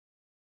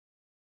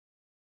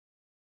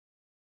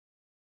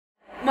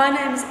My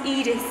name's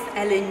Edith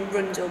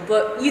Rundle,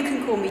 but you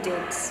can call me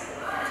Diggs.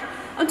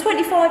 I'm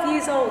 25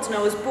 years old and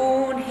I was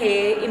born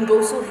here in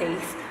Moseley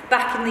Heath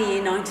back in the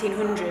year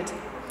 1900.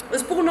 I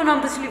was born on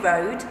Moseley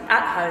Road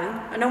at home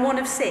and I'm one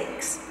of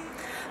 6.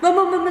 My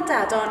mum and my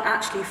dad aren't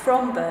actually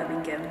from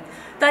Birmingham.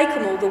 They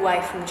come all the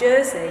way from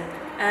Jersey,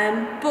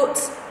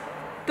 but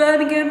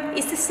Birmingham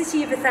is the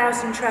city of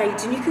 1,000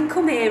 trades and you can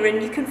come here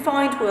and you can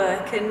find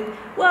work and,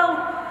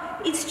 well,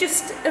 it's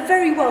just a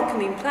very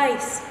welcoming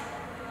place.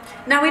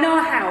 Now in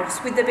our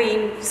house, with there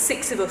being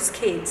 6 of us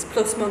kids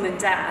plus mum and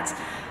dad,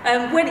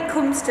 when it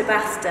comes to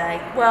bath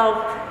day,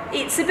 well,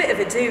 it's a bit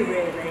of a do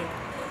really.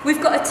 We've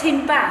got a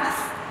tin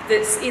bath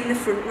that's in the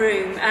front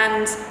room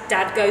and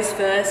dad goes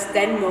first,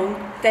 then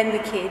mum, then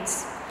the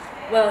kids.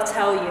 Well, I'll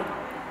tell you,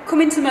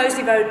 coming to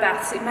Moseley Road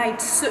Baths, it made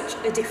such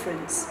a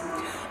difference.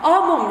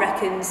 Our mum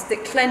reckons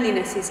that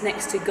cleanliness is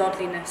next to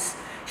godliness.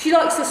 She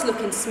likes us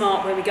looking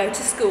smart when we go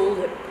to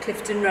school at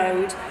Clifton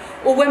Road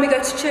or when we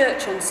go to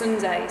church on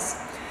Sundays.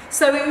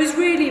 So it was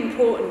really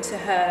important to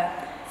her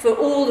for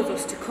all of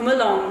us to come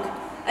along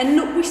and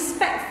look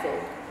respectful.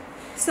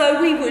 So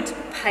we would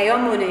pay our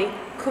money,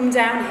 come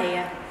down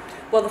here.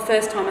 Well, the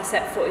first time I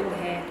set foot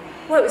in here,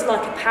 well, it was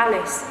like a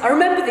palace. I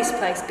remember this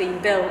place being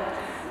built.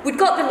 We'd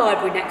got the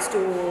library next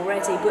door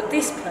already, but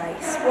this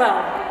place, well,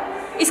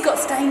 it's got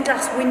stained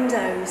glass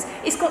windows.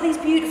 It's got these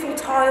beautiful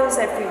tiles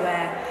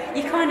everywhere.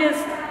 You kind of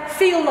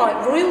feel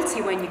like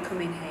royalty when you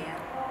come in here.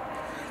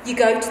 You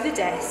go to the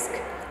desk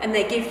and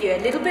they give you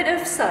a little bit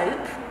of soap.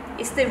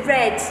 It's the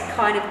red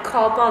kind of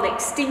carbolic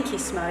stinky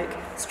smoke.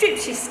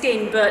 Strips your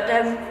skin, but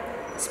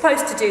it's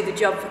supposed to do the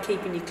job for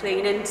keeping you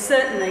clean, and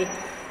certainly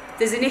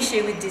there's an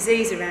issue with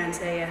disease around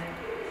here.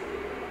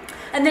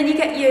 And then you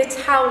get your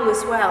towel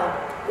as well,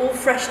 all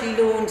freshly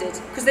laundered,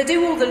 because they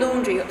do all the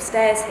laundry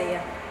upstairs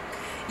here.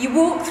 You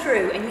walk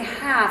through and you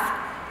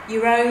have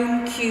your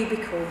own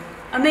cubicle.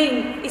 I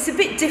mean, it's a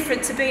bit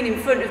different to being in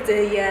front of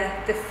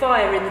the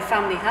fire in the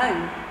family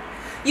home.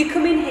 You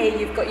come in here,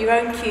 you've got your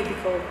own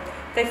cubicle.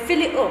 They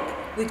fill it up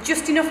with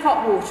just enough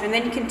hot water and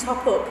then you can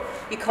top up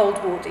your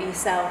cold water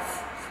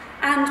yourself.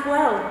 And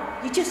well,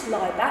 you just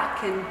lie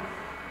back and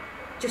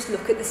just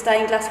look at the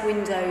stained glass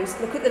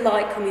windows, look at the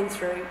light coming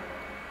through.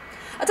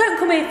 I don't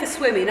come here for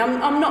swimming,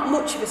 I'm not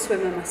much of a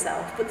swimmer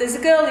myself, but there's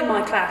a girl in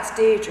my class,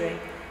 Deirdre.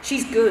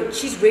 She's good,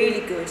 she's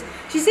really good.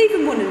 She's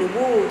even won an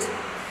award.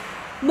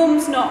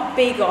 Mum's not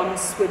big on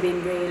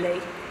swimming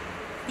really.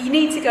 You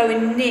need to go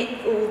and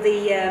knit all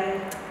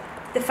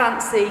the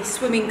fancy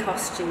swimming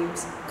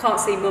costumes. Can't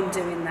see mum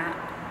doing that.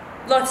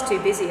 Life's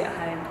too busy at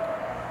home.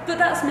 But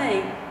that's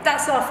me,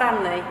 that's our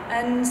family,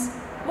 and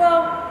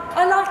well,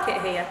 I like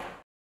it here.